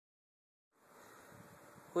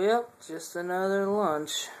Well, just another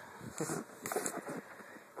lunch.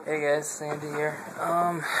 Hey guys, Sandy here.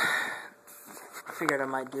 Figured I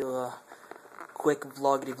might do a quick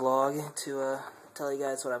vloggity vlog to tell you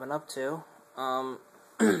guys what I've been up to.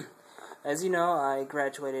 As you know, I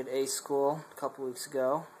graduated A-school a couple weeks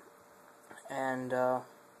ago, and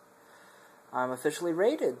I'm officially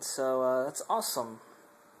rated, so that's awesome.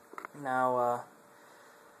 Now,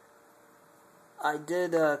 I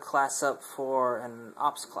did class up for an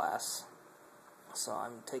ops class, so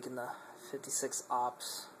I'm taking the 56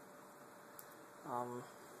 ops.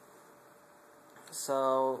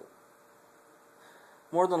 So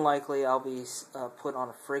more than likely I'll be put on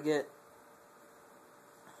a frigate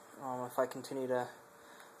if I continue to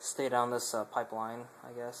stay down this pipeline,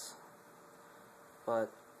 I guess.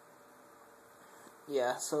 But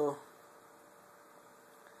yeah, so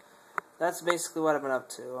that's basically what I've been up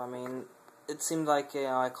to. I mean, it seemed like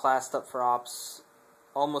I classed up for ops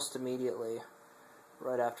almost immediately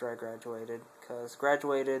right after I graduated, because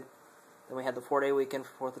graduated, then we had the 4-day weekend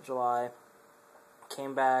for 4th of July,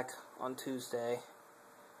 came back on Tuesday,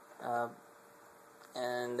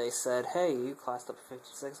 and they said, hey, you classed up for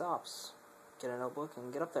 56 ops, get a notebook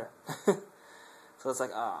and get up there. So it's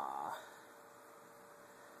like, I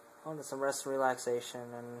wanted some rest and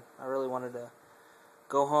relaxation, and I really wanted to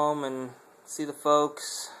go home and see the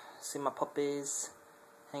folks, see my puppies,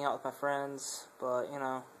 hang out with my friends, but,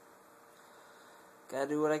 gotta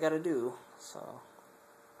do what I gotta do, so,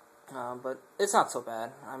 but it's not so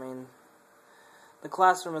bad. I mean, the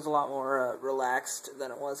classroom is a lot more relaxed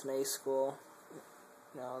than it was in A-school.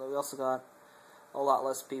 We also got a lot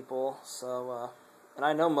less people, so, and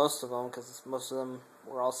I know most of them, because most of them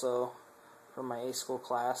were also from my A-school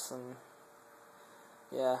class, and,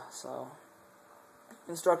 yeah, so,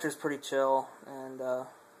 instructor's pretty chill, and,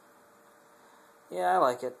 yeah, I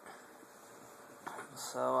like it.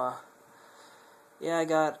 So, yeah, I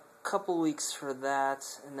got a couple weeks for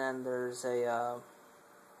that, and then there's I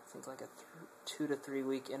think like a 2 to 3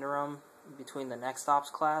 week interim between the next ops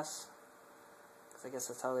class, because I guess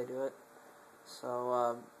that's how they do it.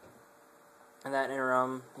 So, in that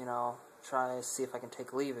interim, try to see if I can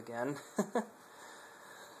take leave again,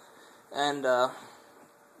 and,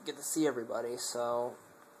 get to see everybody, so,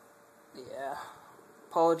 yeah.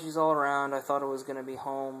 Apologies all around. I thought I was going to be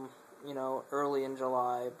home, early in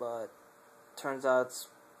July, but turns out it's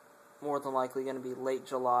more than likely going to be late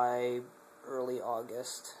July, early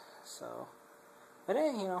August. So, but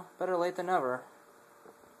hey, better late than never.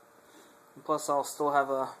 And plus, I'll still have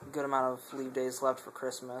a good amount of leave days left for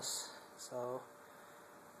Christmas. So,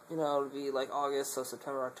 it'll be like August, so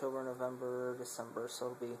September, October, November, December. So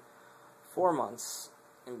it'll be 4 months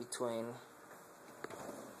in between.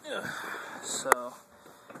 So,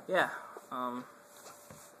 yeah, right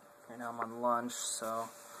now I'm on lunch, so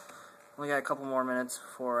only got a couple more minutes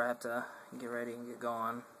before I have to get ready and get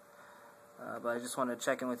going, but I just wanted to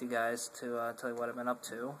check in with you guys to tell you what I've been up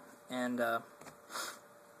to, and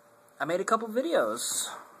I made a couple videos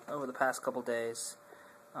over the past couple days.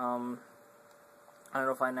 I don't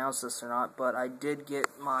know if I announced this or not, but I did get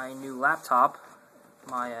my new laptop,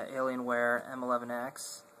 my Alienware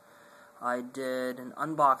M11X. I did an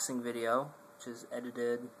unboxing video, which is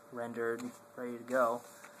edited, rendered, ready to go.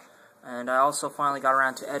 And I also finally got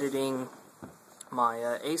around to editing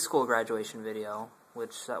my A-school graduation video,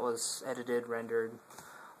 which that was edited, rendered,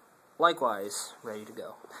 likewise ready to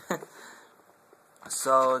go.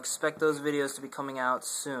 So expect those videos to be coming out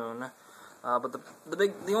soon. But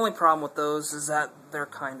the only problem with those is that they're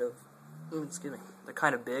kind of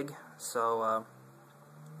big. So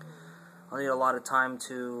I'll need a lot of time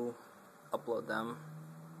to upload them.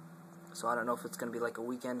 So I don't know if it's going to be like a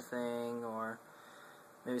weekend thing, or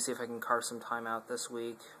maybe see if I can carve some time out this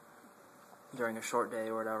week during a short day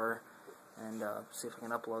or whatever, and see if I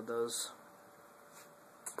can upload those.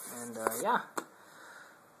 And yeah,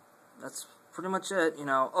 that's pretty much it.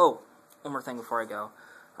 Oh, one more thing before I go.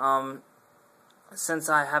 Since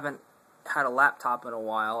I haven't had a laptop in a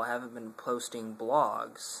while, I haven't been posting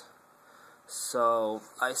blogs, so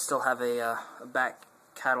I still have a back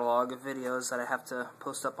catalog of videos that I have to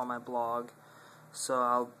post up on my blog, so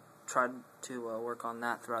I'll try to work on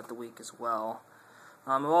that throughout the week as well.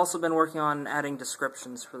 I've also been working on adding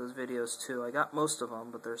descriptions for those videos too. I got most of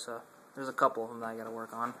them, but there's a couple of them that I gotta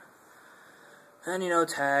work on, and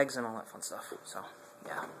tags and all that fun stuff. So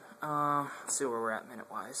yeah, let's see where we're at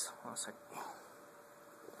minute wise. Hold on a sec.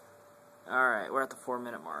 Alright, we're at the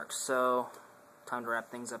 4-minute mark, so time to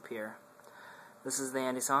wrap things up here. This is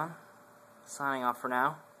TheAndySan, signing off for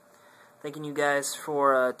now. Thanking you guys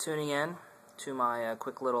for tuning in to my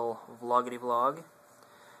quick little vloggity vlog,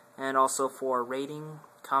 and also for rating,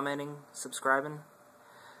 commenting, subscribing,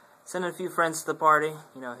 sending a few friends to the party,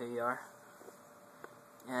 you know who you are,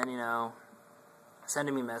 and, you know,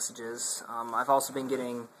 sending me messages. I've also been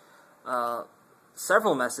getting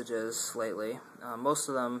several messages lately. Most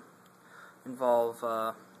of them involve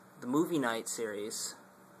the movie night series,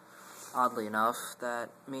 oddly enough,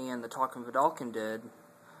 that me and the Talkin Vedalken did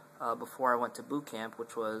before I went to boot camp,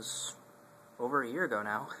 which was over a year ago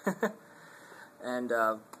now. And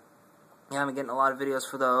yeah, I'm getting a lot of videos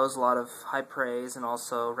for those, a lot of high praise, and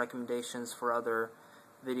also recommendations for other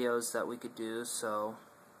videos that we could do. So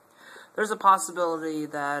there's a possibility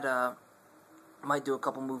that I might do a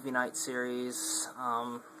couple movie night series.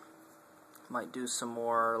 Might do some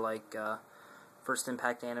more like First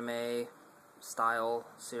Impact anime style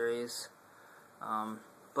series.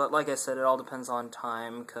 But like I said, it all depends on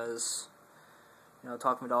time, because, you know,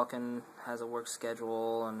 Talkin Vedalken has a work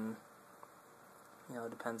schedule, and, you know,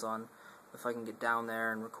 it depends on if I can get down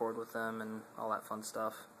there and record with them and all that fun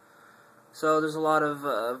stuff. So there's a lot of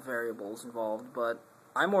variables involved, but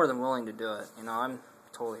I'm more than willing to do it. You know, I'm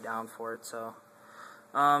totally down for it. So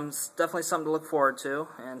it's definitely something to look forward to.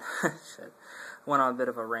 And shit, went on a bit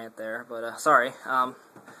of a rant there, but sorry.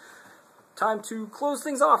 Time to close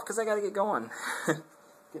things off because I got to get going.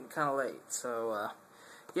 Getting kind of late. So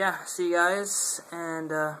yeah, see you guys, and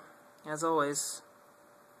as always,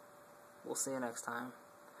 we'll see you next time.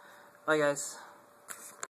 Bye, guys.